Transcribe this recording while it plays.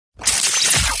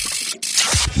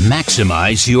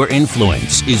Maximize Your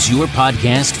Influence is your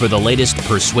podcast for the latest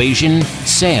persuasion,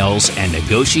 sales, and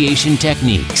negotiation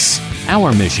techniques.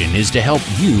 Our mission is to help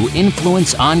you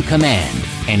influence on command,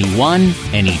 anyone,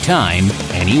 anytime,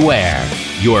 anywhere.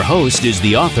 Your host is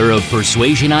the author of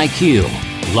Persuasion IQ,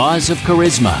 Laws of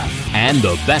Charisma, and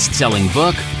the best-selling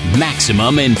book,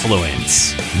 Maximum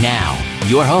Influence. Now,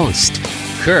 your host,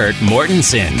 Kurt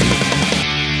Mortensen.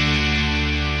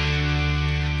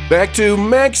 Back to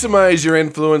Maximize Your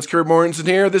Influence. Kurt Mortensen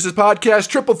here. This is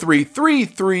podcast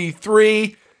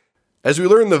 333. As we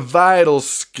learn the vital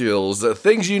skills, the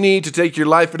things you need to take your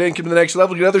life and income to the next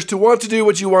level, get others to want to do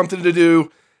what you want them to do,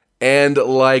 and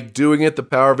like doing it, the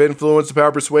power of influence, the power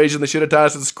of persuasion they should have taught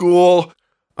us in school.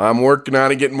 I'm working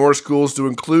on it, getting more schools to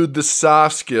include the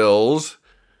soft skills,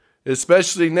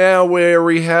 especially now where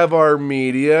we have our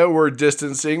media, we're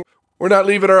distancing. We're not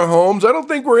leaving our homes. I don't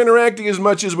think we're interacting as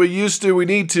much as we used to. We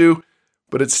need to,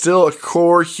 but it's still a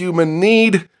core human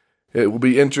need. It will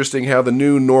be interesting how the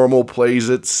new normal plays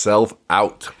itself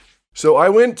out. So I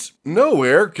went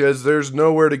nowhere because there's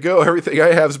nowhere to go. Everything I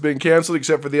have has been canceled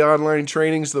except for the online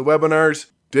trainings, the webinars.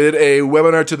 Did a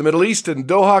webinar to the Middle East in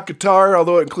Doha, Qatar,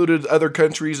 although it included other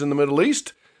countries in the Middle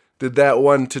East. Did that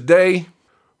one today.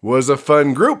 Was a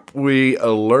fun group. We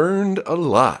learned a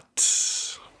lot.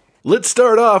 Let's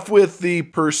start off with the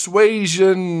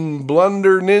persuasion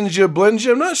blunder ninja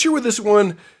blenja. I'm not sure where this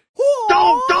one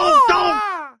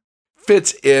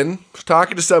fits in. I was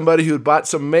talking to somebody who had bought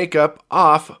some makeup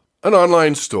off an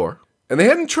online store, and they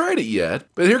hadn't tried it yet,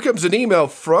 but here comes an email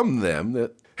from them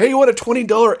that, hey, you want a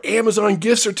 $20 Amazon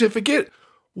gift certificate?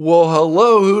 Well,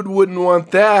 hello, who wouldn't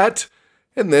want that?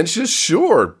 And then she's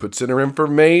sure, puts in her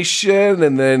information,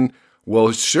 and then,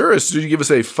 well, sure, as soon as you give us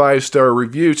a 5-star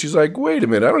review, she's like, wait a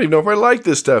minute, I don't even know if I like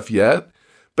this stuff yet.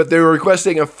 But they were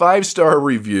requesting a 5-star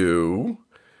review,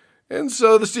 and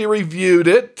so the C reviewed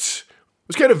it. It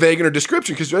was kind of vague in her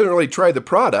description because she hadn't really tried the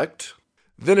product.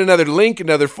 Then another link,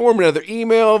 another form, another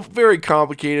email, very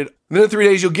complicated. And then in 3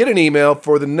 days, you'll get an email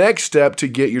for the next step to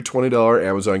get your $20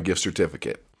 Amazon gift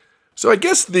certificate. So I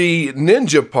guess the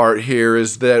ninja part here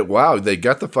is that, wow, they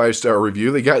got the 5-star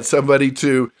review. They got somebody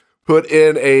to put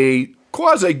in a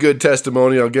quasi-good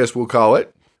testimonial, I guess we'll call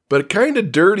it, but kind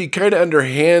of dirty, kind of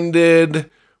underhanded.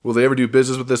 Will they ever do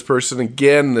business with this person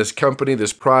again, this company,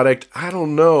 this product? I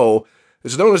don't know.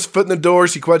 It's known as foot in the door.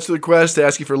 Sequence the request, they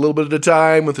ask you for a little bit at a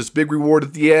time with this big reward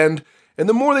at the end. And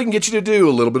the more they can get you to do,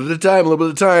 a little bit at a time, a little bit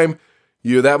at a time,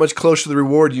 you're that much closer to the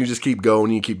reward, and you just keep going,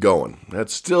 and you keep going.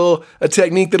 That's still a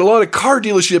technique that a lot of car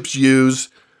dealerships use,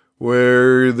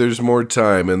 where there's more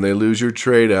time and they lose your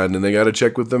trade on and they got to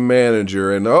check with the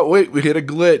manager and, oh, wait, we hit a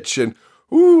glitch and,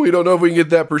 we don't know if we can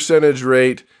get that percentage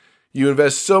rate. You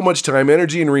invest so much time,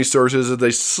 energy, and resources that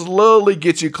they slowly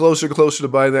get you closer to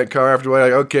buying that car after a while.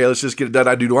 Like, okay, let's just get it done.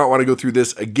 I do not want to go through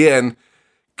this again.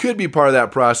 Could be part of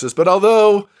that process. But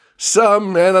although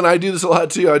some, and I do this a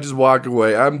lot too, I just walk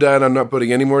away. I'm done. I'm not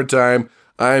putting any more time.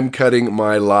 I'm cutting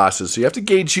my losses. So you have to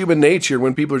gauge human nature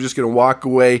when people are just going to walk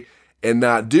away and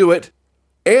not do it.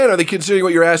 And are they considering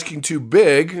what you're asking too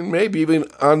big? And maybe even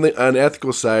on the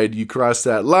unethical side, you cross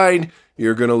that line,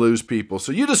 you're going to lose people.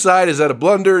 So you decide, is that a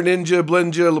blunder, ninja,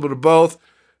 blenja, a little bit of both?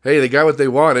 Hey, they got what they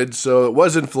wanted, so it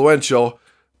was influential,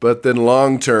 but then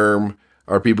long term,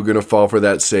 are people going to fall for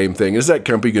that same thing? Is that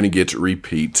company going to get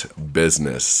repeat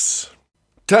business?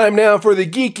 Time now for the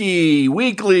geeky,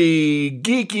 weekly,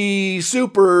 geeky,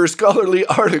 super scholarly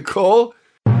article.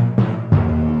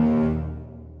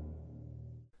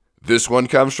 This one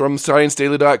comes from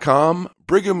ScienceDaily.com,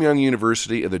 Brigham Young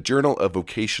University, and the Journal of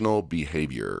Vocational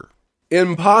Behavior.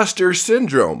 Imposter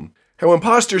syndrome. How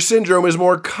imposter syndrome is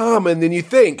more common than you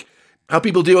think. How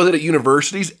people deal with it at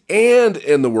universities and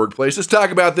in the workplace. Let's talk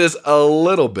about this a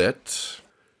little bit.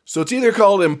 So it's either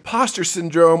called imposter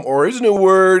syndrome or is a new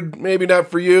word, maybe not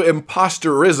for you,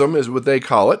 imposterism is what they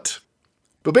call it.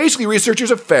 But basically researchers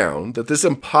have found that this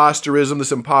imposterism,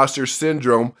 this imposter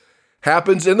syndrome,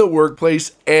 happens in the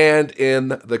workplace and in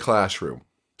the classroom.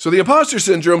 So the imposter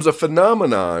syndrome is a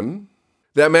phenomenon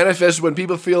that manifests when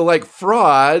people feel like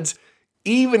frauds,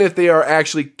 even if they are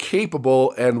actually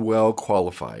capable and well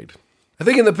qualified. I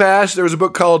think in the past there was a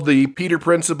book called The Peter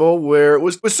Principle where it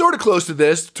was sort of close to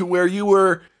this, to where you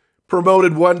were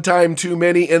promoted one time too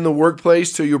many in the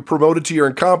workplace, so you were promoted to your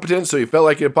incompetence, so you felt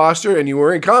like an imposter, and you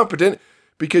were incompetent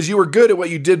because you were good at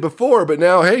what you did before, but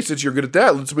now, hey, since you're good at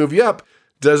that, let's move you up.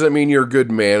 Doesn't mean you're a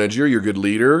good manager, you're a good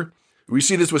leader. We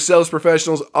see this with sales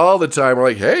professionals all the time. We're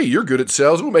like, hey, you're good at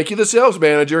sales, we'll make you the sales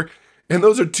manager. And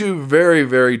those are two very,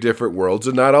 very different worlds.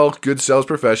 And not all good sales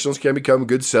professionals can become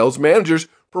good sales managers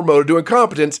promoted to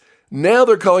incompetence. Now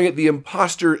they're calling it the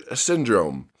imposter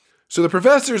syndrome. So the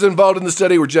professors involved in the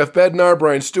study were Jeff Bednar,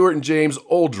 Brian Stewart, and James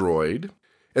Oldroyd.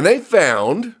 And they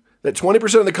found that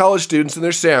 20% of the college students in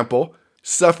their sample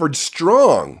suffered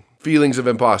strong feelings of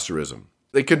imposterism.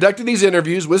 They conducted these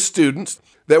interviews with students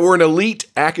that were in elite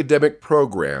academic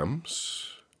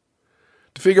programs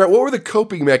to figure out what were the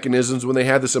coping mechanisms when they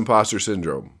had this imposter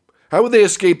syndrome. How would they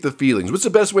escape the feelings? What's the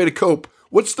best way to cope?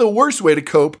 What's the worst way to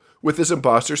cope with this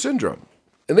imposter syndrome?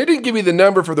 And they didn't give me the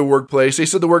number for the workplace. They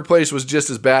said the workplace was just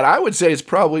as bad. I would say it's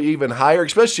probably even higher,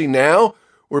 especially now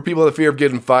where people have the fear of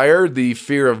getting fired, the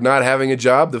fear of not having a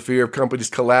job, the fear of companies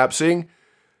collapsing,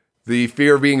 the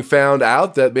fear of being found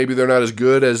out that maybe they're not as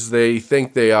good as they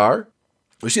think they are.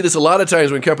 We see this a lot of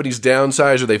times when companies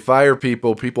downsize or they fire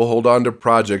people, people hold on to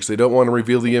projects. They don't want to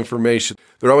reveal the information.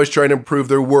 They're always trying to improve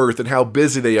their worth and how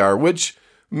busy they are, which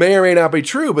may or may not be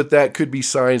true, but that could be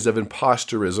signs of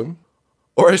imposterism.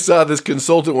 Or I saw this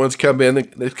consultant once come in.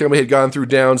 The company had gone through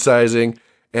downsizing,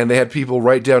 and they had people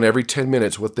write down every 10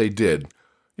 minutes what they did.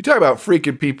 You talk about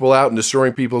freaking people out and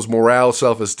destroying people's morale,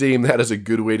 self-esteem. That is a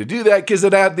good way to do that, because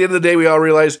at the end of the day, we all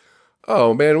realize,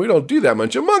 oh man, we don't do that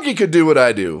much. A monkey could do what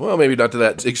I do. Well, maybe not to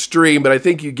that extreme, but I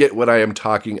think you get what I am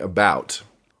talking about.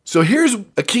 So here's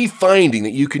a key finding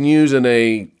that you can use in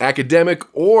an academic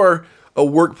or a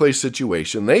workplace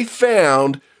situation. They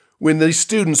found when these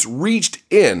students reached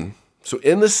in, so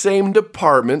in the same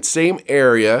department, same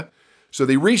area, so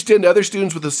they reached into other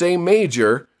students with the same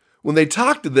major, when they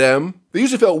talked to them, they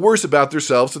usually felt worse about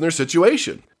themselves and their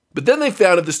situation. But then they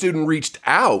found if the student reached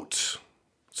out,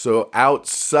 so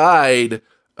outside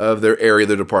of their area,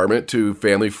 their department, to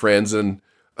family, friends, and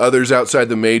others outside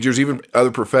the majors, even other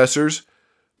professors,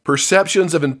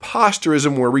 perceptions of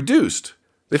imposterism were reduced.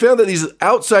 They found that these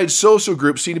outside social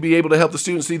groups seem to be able to help the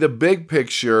students see the big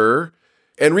picture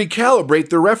and recalibrate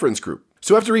their reference group.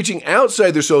 So after reaching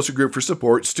outside their social group for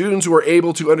support, students were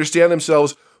able to understand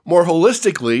themselves more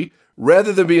holistically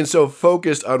rather than being so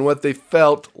focused on what they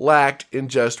felt lacked in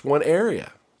just one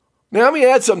area. Now, let me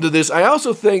add something to this. I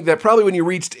also think that probably when you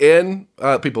reached in,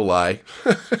 people lie.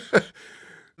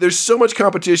 There's so much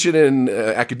competition in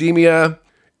academia,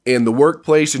 in the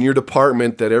workplace, in your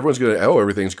department, that everyone's going to,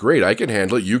 everything's great. I can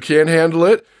handle it. You can't handle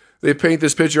it. They paint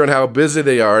this picture on how busy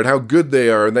they are and how good they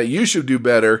are and that you should do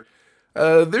better.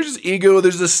 There's ego,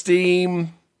 there's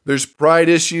esteem, there's pride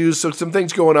issues, so some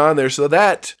things going on there. So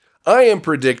that, I am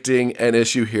predicting an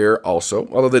issue here also,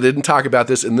 although they didn't talk about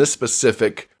this in this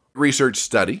specific research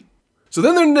study. So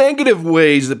then there are negative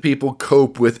ways that people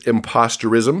cope with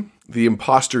imposterism, the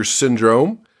imposter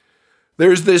syndrome.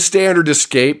 There's the standard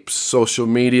escapes, social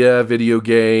media, video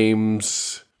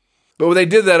games. But when they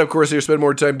did that, of course, they spend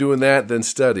more time doing that than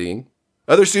studying.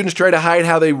 Other students try to hide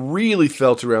how they really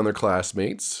felt around their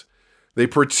classmates. They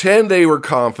pretend they were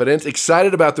confident,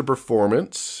 excited about their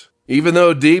performance. Even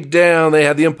though deep down they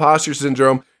had the imposter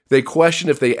syndrome, they question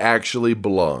if they actually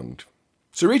belonged.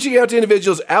 So reaching out to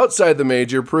individuals outside the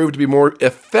major proved to be more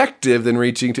effective than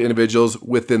reaching to individuals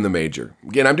within the major.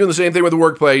 Again, I'm doing the same thing with the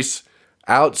workplace.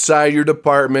 Outside your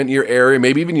department, your area,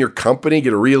 maybe even your company,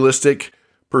 get a realistic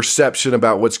perception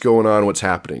about what's going on, what's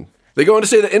happening. They go on to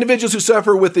say that individuals who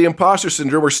suffer with the imposter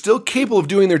syndrome are still capable of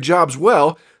doing their jobs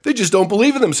well, they just don't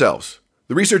believe in themselves.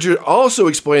 The researchers also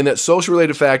explain that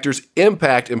social-related factors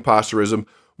impact imposterism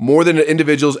more than an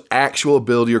individual's actual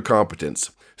ability or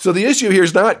competence. So the issue here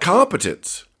is not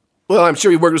competence. Well, I'm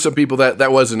sure you worked with some people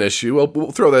that was an issue.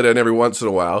 We'll throw that in every once in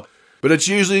a while. But it's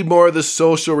usually more the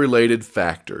social-related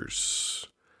factors.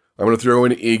 I'm going to throw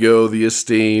in ego, the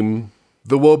esteem,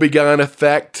 the woebegone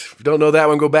effect. If you don't know that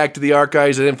one, go back to the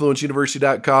archives at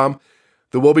influenceuniversity.com.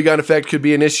 The woebegone effect could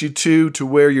be an issue too, to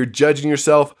where you're judging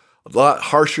yourself a lot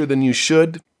harsher than you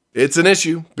should. It's an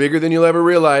issue, bigger than you'll ever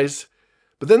realize.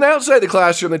 But then outside the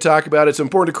classroom, they talk about it's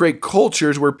important to create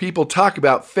cultures where people talk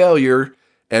about failure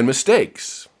and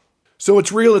mistakes. So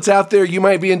it's real, it's out there. You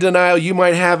might be in denial, you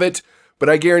might have it, but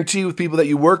I guarantee with people that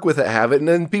you work with that have it, and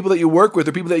then people that you work with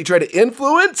or people that you try to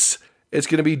influence, it's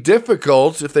going to be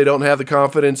difficult if they don't have the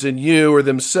confidence in you or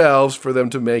themselves for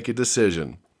them to make a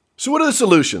decision. So what are the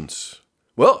solutions?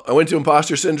 Well, I went to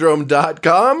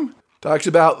impostersyndrome.com. Talks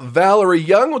about Valerie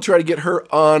Young. We'll try to get her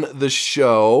on the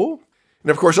show.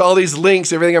 And of course, all these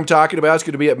links, everything I'm talking about is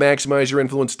going to be at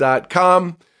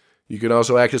maximizeyourinfluence.com. You can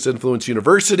also access Influence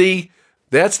University.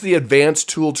 That's the advanced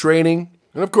tool training.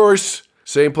 And of course,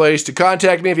 same place to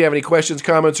contact me if you have any questions,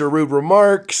 comments, or rude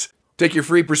remarks. Take your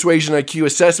free Persuasion IQ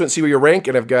assessment, see where you rank,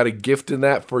 and I've got a gift in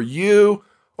that for you.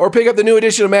 Or pick up the new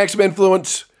edition of Maximum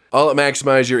Influence, all at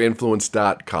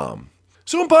maximizeyourinfluence.com.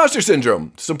 So imposter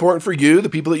syndrome, it's important for you, the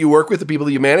people that you work with, the people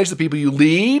that you manage, the people you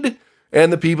lead,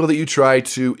 and the people that you try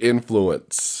to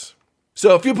influence.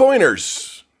 So a few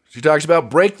pointers. She talks about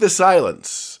break the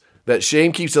silence, that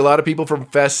shame keeps a lot of people from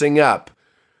fessing up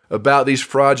about these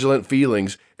fraudulent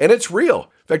feelings. And it's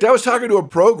real. In fact, I was talking to a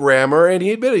programmer, and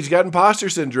he admitted he's got imposter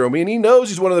syndrome, and he knows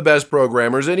he's one of the best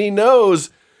programmers, and he knows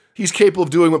he's capable of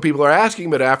doing what people are asking,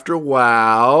 but after a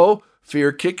while,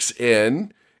 fear kicks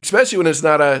in, especially when it's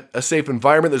not a safe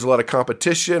environment. There's a lot of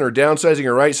competition or downsizing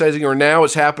or right-sizing, or now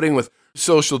it's happening with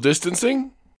social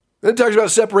distancing. Then it talks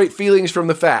about separate feelings from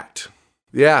the fact.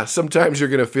 Yeah, sometimes you're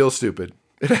going to feel stupid.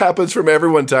 It happens from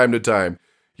everyone time to time.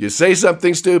 You say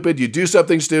something stupid, you do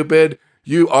something stupid,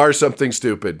 you are something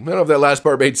stupid. I don't know if that last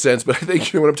part made sense, but I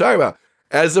think you know what I'm talking about.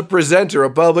 As a presenter,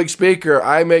 a public speaker,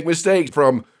 I make mistakes,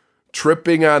 from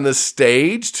tripping on the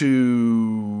stage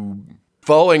to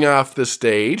falling off the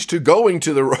stage to going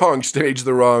to the wrong stage,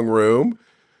 the wrong room,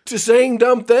 to saying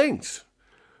dumb things.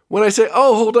 When I say,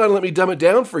 oh, hold on, let me dumb it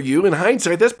down for you, in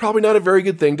hindsight, that's probably not a very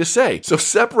good thing to say. So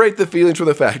separate the feelings from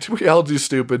the fact. We all do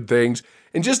stupid things,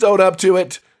 and just own up to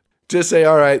it. Just say,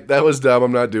 all right, that was dumb,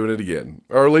 I'm not doing it again.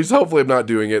 Or at least, hopefully, I'm not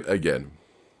doing it again.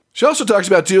 She also talks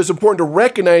about, too, it's important to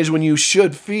recognize when you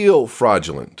should feel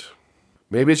fraudulent.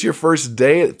 Maybe it's your first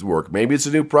day at work. Maybe it's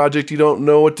a new project you don't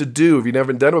know what to do if you've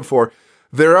never done it before.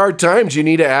 There are times you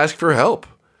need to ask for help.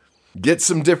 Get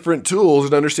some different tools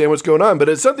and understand what's going on. But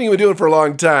it's something you've been doing for a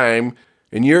long time,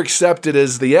 and you're accepted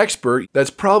as the expert, that's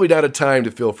probably not a time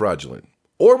to feel fraudulent.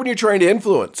 Or when you're trying to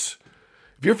influence.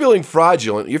 If you're feeling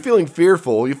fraudulent, you're feeling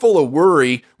fearful, you're full of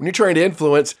worry, when you're trying to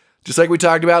influence, just like we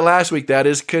talked about last week, that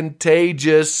is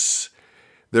contagious.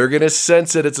 They're going to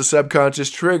sense it. It's a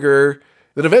subconscious trigger.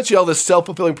 That eventually all this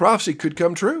self-fulfilling prophecy could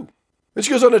come true. Then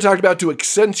she goes on to talk about to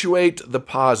accentuate the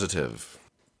positive.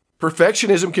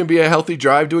 Perfectionism can be a healthy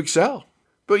drive to excel,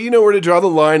 but you know where to draw the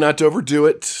line, not to overdo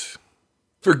it.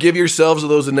 Forgive yourselves of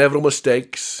those inevitable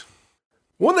mistakes.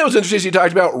 One that was interesting, she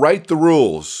talked about write the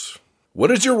rules.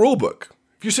 What is your rule book?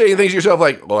 If you're saying things to yourself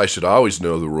like, well, I should always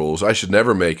know the rules. I should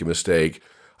never make a mistake.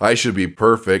 I should be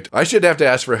perfect. I shouldn't have to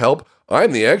ask for help.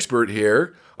 I'm the expert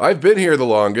here. I've been here the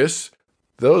longest.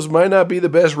 Those might not be the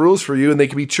best rules for you, and they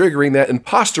can be triggering that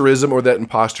imposterism or that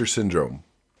imposter syndrome.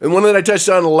 And one that I touched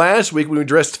on last week when we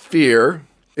addressed fear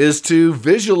is to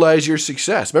visualize your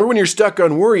success. Remember, when you're stuck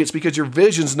on worry, it's because your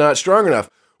vision's not strong enough.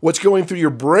 What's going through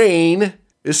your brain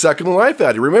is sucking the life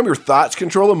out of you. Remember, your thoughts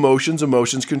control emotions,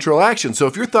 emotions control action. So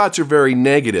if your thoughts are very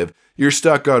negative, you're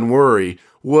stuck on worry.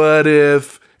 What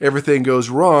if everything goes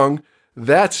wrong?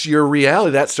 That's your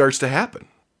reality. That starts to happen.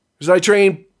 As I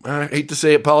train, I hate to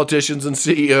say it, politicians and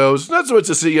CEOs, not so much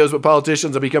the CEOs, but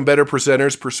politicians, have become better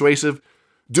presenters, persuasive,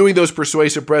 doing those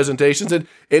persuasive presentations, and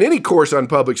any course on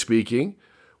public speaking,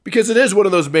 because it is one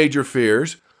of those major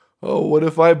fears. Oh, what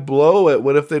if I blow it?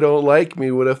 What if they don't like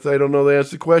me? What if I don't know the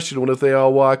answer to the question? What if they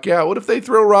all walk out? What if they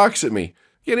throw rocks at me?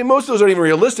 And most of those aren't even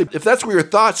realistic. If that's where your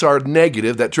thoughts are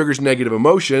negative, that triggers negative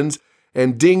emotions,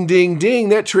 and ding, ding, ding,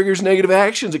 that triggers negative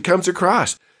actions. It comes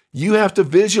across. You have to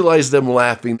visualize them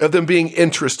laughing, of them being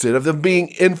interested, of them being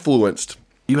influenced.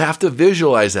 You have to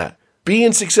visualize that.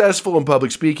 Being successful in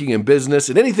public speaking and business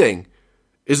and anything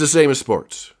is the same as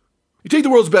sports. You take the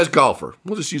world's best golfer.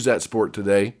 We'll just use that sport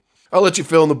today. I'll let you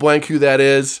fill in the blank who that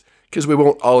is, because we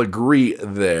won't all agree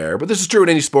there. But this is true in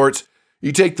any sports.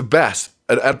 You take the best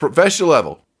at a professional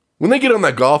level. When they get on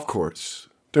that golf course,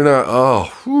 they're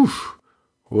not,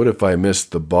 what if I miss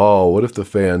the ball? What if the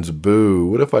fans boo?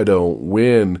 What if I don't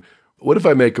win? What if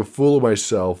I make a fool of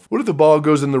myself? What if the ball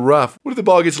goes in the rough? What if the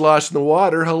ball gets lost in the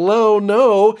water? Hello,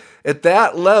 no. At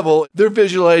that level, they're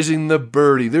visualizing the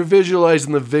birdie. They're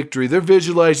visualizing the victory. They're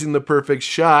visualizing the perfect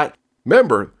shot.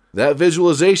 Remember, that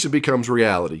visualization becomes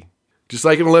reality. Just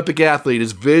like an Olympic athlete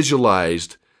has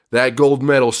visualized that gold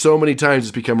medal so many times,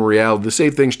 it's become a reality. The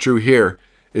same thing's true here,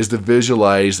 is to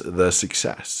visualize the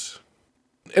success.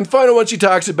 And final one she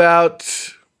talks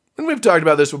about, and we've talked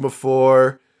about this one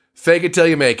before, fake it till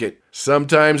you make it.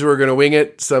 Sometimes we're going to wing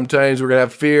it. Sometimes we're going to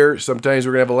have fear. Sometimes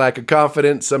we're going to have a lack of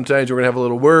confidence. Sometimes we're going to have a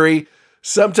little worry.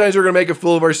 Sometimes we're going to make a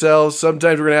fool of ourselves.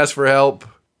 Sometimes we're going to ask for help.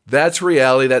 That's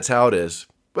reality. That's how it is.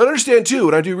 But understand, too,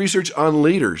 when I do research on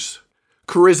leaders,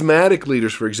 charismatic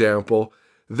leaders, for example,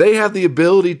 they have the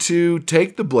ability to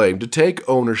take the blame, to take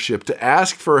ownership, to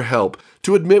ask for help,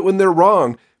 to admit when they're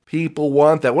wrong. People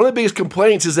want that. One of the biggest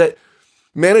complaints is that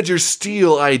managers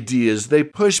steal ideas. They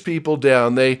push people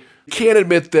down. They can't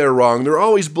admit they're wrong. They're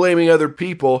always blaming other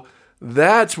people.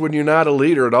 That's when you're not a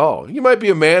leader at all. You might be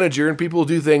a manager and people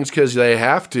do things because they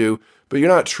have to, but you're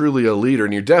not truly a leader,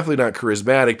 and you're definitely not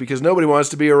charismatic because nobody wants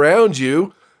to be around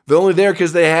you. They're only there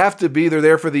because they have to be. They're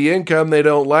there for the income. They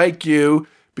don't like you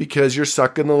because you're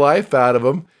sucking the life out of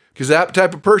them. Because that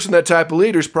type of person, that type of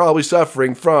leader is probably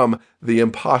suffering from the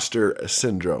imposter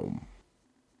syndrome.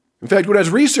 In fact, when I was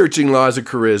researching laws of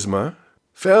charisma,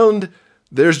 found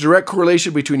there's direct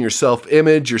correlation between your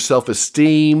self-image, your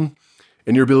self-esteem,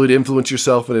 and your ability to influence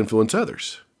yourself and influence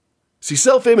others. See,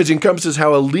 self-image encompasses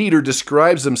how a leader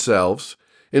describes themselves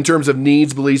in terms of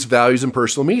needs, beliefs, values, and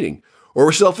personal meaning.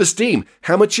 Or self-esteem,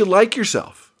 how much you like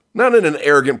yourself. Not in an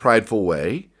arrogant, prideful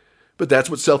way, but that's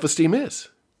what self-esteem is.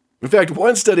 In fact,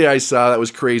 one study I saw that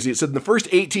was crazy, it said in the first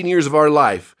 18 years of our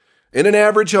life, in an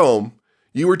average home,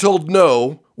 you were told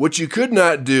no, which you could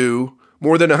not do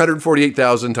more than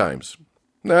 148,000 times.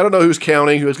 Now, I don't know who's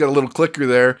counting, who's got a little clicker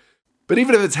there, but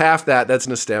even if it's half that, that's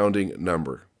an astounding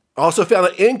number. Also found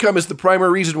that income is the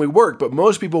primary reason we work, but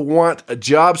most people want a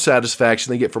job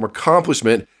satisfaction they get from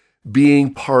accomplishment,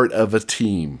 being part of a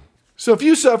team. So if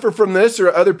you suffer from this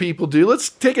or other people do, let's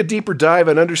take a deeper dive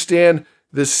and understand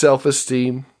this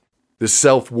self-esteem, this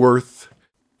self-worth.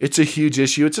 It's a huge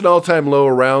issue. It's an all-time low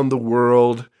around the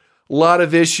world. A lot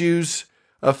of issues,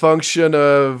 a function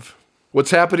of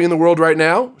what's happening in the world right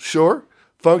now, sure.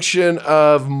 Function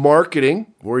of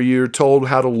marketing, where you're told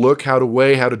how to look, how to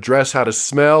weigh, how to dress, how to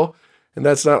smell, and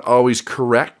that's not always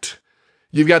correct.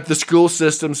 You've got the school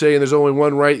system saying there's only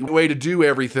one right way to do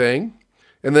everything.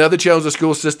 And the other challenge of the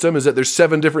school system is that there's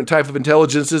 7 different types of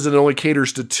intelligences and it only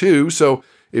caters to 2. So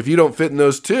if you don't fit in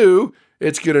those 2,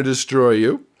 it's going to destroy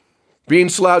you. Being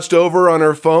slouched over on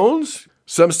our phones,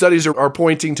 some studies are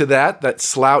pointing to that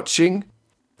slouching,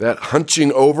 that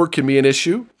hunching over can be an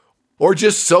issue. Or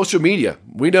just social media.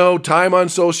 We know time on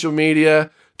social media,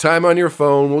 time on your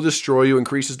phone will destroy you,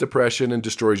 increases depression, and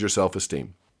destroys your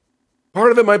self-esteem.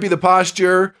 Part of it might be the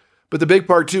posture, but the big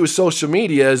part too is social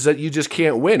media is that you just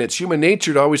can't win. It's human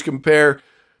nature to always compare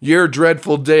your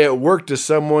dreadful day at work to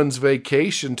someone's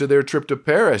vacation, to their trip to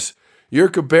Paris. You're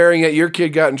comparing that your kid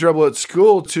got in trouble at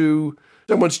school to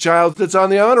someone's child that's on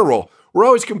the honor roll. We're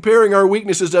always comparing our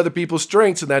weaknesses to other people's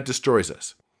strengths, and that destroys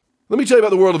us. Let me tell you about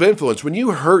the world of influence. When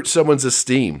you hurt someone's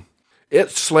esteem, it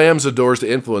slams the doors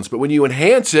to influence. But when you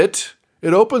enhance it,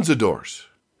 it opens the doors.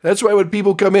 That's why when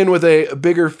people come in with a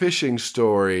bigger fishing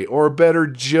story or a better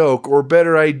joke or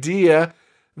better idea,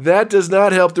 that does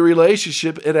not help the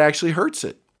relationship. It actually hurts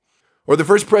it. Or the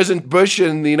first President Bush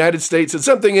in the United States said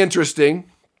something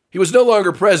interesting. He was no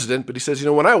longer president, but he says,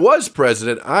 when I was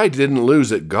president, I didn't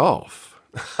lose at golf.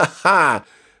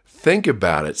 Think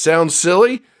about it. Sounds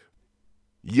silly?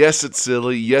 Yes, it's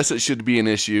silly. Yes, it should be an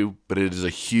issue, but it is a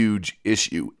huge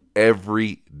issue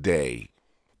every day.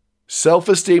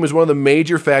 Self-esteem is one of the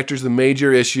major factors, the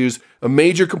major issues, a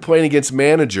major complaint against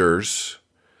managers,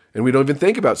 and we don't even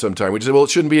think about sometimes. We just say, well,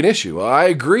 it shouldn't be an issue. Well, I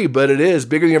agree, but it is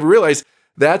bigger than you ever realize.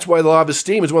 That's why the law of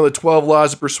esteem is one of the 12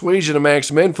 laws of persuasion and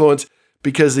maximum influence,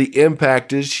 because the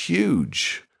impact is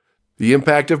huge. The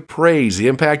impact of praise, the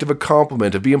impact of a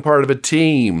compliment, of being part of a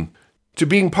team, to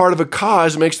being part of a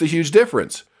cause makes the huge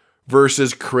difference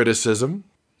versus criticism,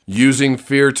 using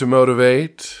fear to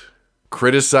motivate,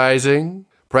 criticizing,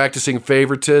 practicing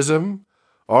favoritism,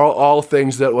 are all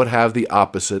things that would have the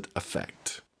opposite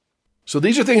effect. So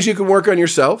these are things you can work on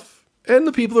yourself and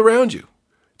the people around you.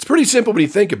 It's pretty simple when you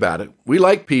think about it. We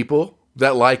like people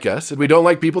that like us, and we don't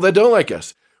like people that don't like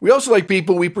us. We also like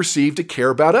people we perceive to care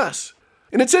about us.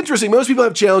 And it's interesting, most people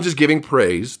have challenges giving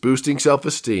praise, boosting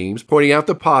self-esteem, pointing out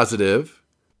the positive.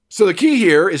 So the key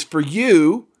here is for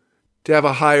you to have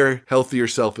a higher, healthier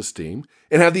self-esteem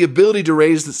and have the ability to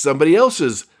raise somebody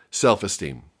else's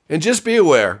self-esteem. And just be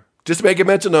aware, just make a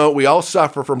mental note, we all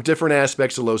suffer from different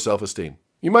aspects of low self-esteem.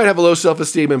 You might have a low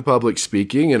self-esteem in public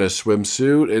speaking, in a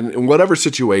swimsuit, in whatever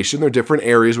situation. There are different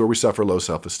areas where we suffer low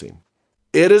self-esteem.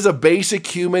 It is a basic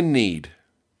human need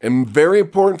and very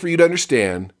important for you to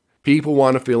understand. People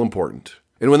want to feel important.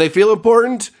 And when they feel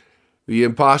important, the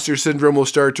imposter syndrome will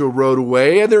start to erode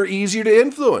away and they're easier to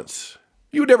influence.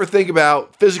 You would never think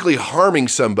about physically harming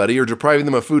somebody or depriving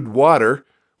them of food and water.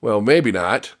 Well, maybe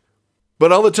not.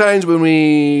 But all the times when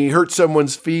we hurt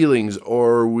someone's feelings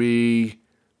or we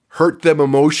hurt them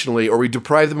emotionally or we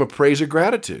deprive them of praise or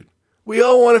gratitude, we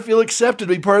all want to feel accepted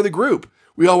to be part of the group.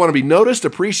 We all want to be noticed,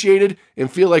 appreciated,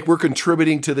 and feel like we're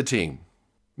contributing to the team.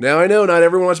 Now, I know not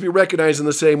everyone wants to be recognized in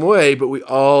the same way, but we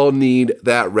all need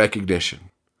that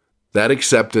recognition, that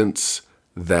acceptance,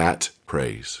 that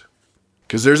praise.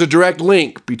 Because there's a direct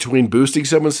link between boosting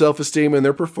someone's self-esteem and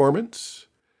their performance,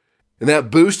 and that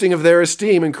boosting of their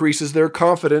esteem increases their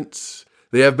confidence,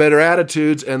 they have better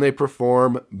attitudes, and they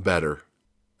perform better.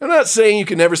 I'm not saying you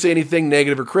can never say anything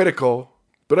negative or critical,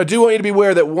 but I do want you to be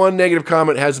aware that one negative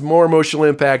comment has more emotional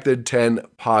impact than 10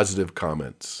 positive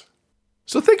comments.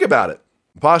 So think about it.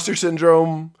 Imposter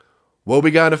syndrome,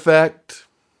 woebegone effect,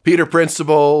 Peter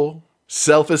principle,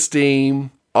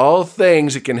 self-esteem, all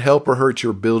things that can help or hurt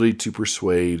your ability to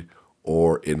persuade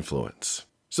or influence.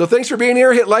 So thanks for being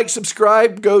here. Hit like,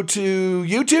 subscribe, go to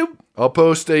YouTube. I'll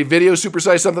post a video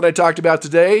supersize something I talked about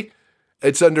today.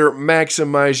 It's under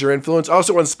Maximize Your Influence.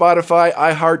 Also on Spotify,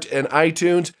 iHeart, and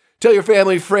iTunes. Tell your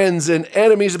family, friends, and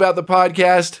enemies about the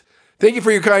podcast. Thank you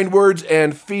for your kind words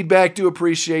and feedback. Do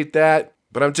appreciate that.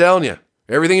 But I'm telling you,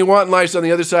 everything you want in life's on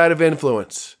the other side of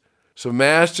influence. So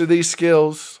master these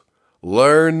skills,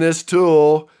 learn this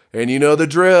tool, and you know the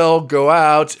drill. Go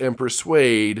out and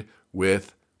persuade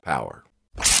with power.